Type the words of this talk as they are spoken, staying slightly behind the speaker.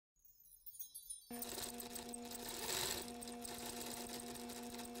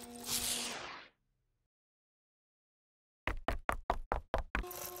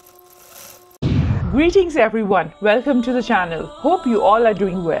Greetings everyone, welcome to the channel. Hope you all are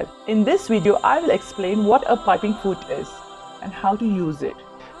doing well. In this video, I will explain what a piping foot is and how to use it.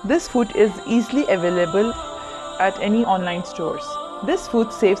 This foot is easily available at any online stores. This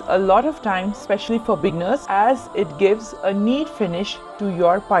foot saves a lot of time, especially for beginners, as it gives a neat finish to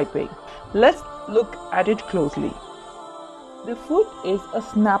your piping. Let's look at it closely. The foot is a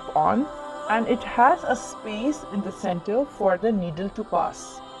snap-on and it has a space in the center for the needle to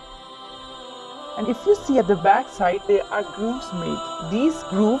pass. And if you see at the back side, there are grooves made. These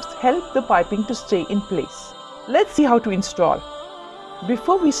grooves help the piping to stay in place. Let's see how to install.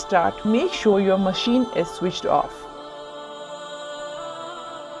 Before we start, make sure your machine is switched off.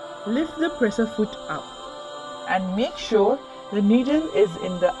 Lift the presser foot up and make sure the needle is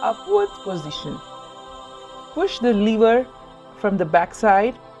in the upwards position. Push the lever from the back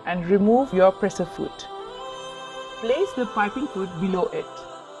side and remove your presser foot. Place the piping foot below it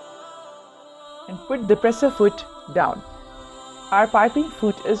and put the presser foot down. Our piping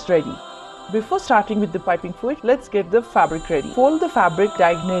foot is ready. Before starting with the piping foot, let's get the fabric ready. Fold the fabric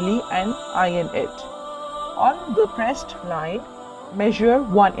diagonally and iron it. On the pressed line, measure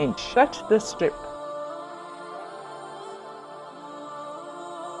 1 inch. Cut the strip.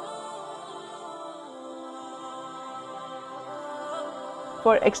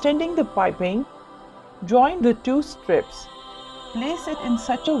 For extending the piping, join the two strips. Place it in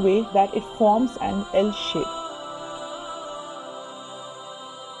such a way that it forms an L shape.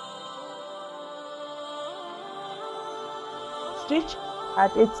 Stitch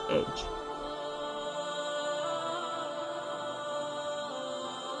at its edge.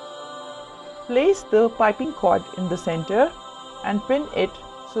 Place the piping cord in the center and pin it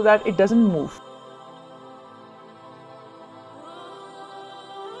so that it doesn't move.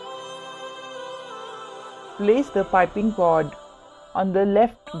 Place the piping cord on the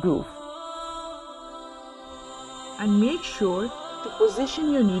left groove and make sure to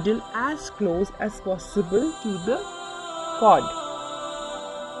position your needle as close as possible to the cord.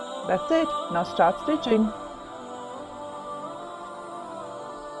 That's it. Now start stitching.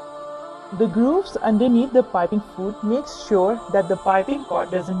 The grooves underneath the piping foot makes sure that the piping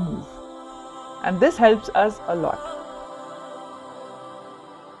cord doesn't move, and this helps us a lot.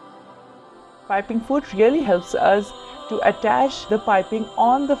 Piping foot really helps us to attach the piping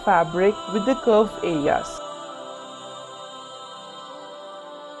on the fabric with the curved areas.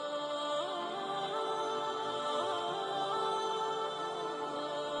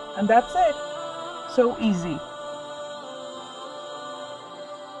 And that's it. So easy.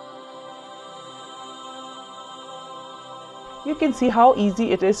 You can see how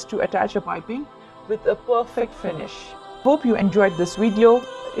easy it is to attach a piping with a perfect finish. Hope you enjoyed this video.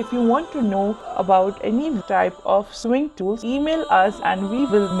 If you want to know about any type of sewing tools, email us and we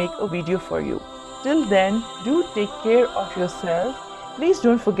will make a video for you. Till then, do take care of yourself. Please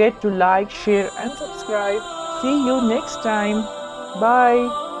don't forget to like, share and subscribe. See you next time.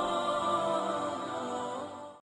 Bye.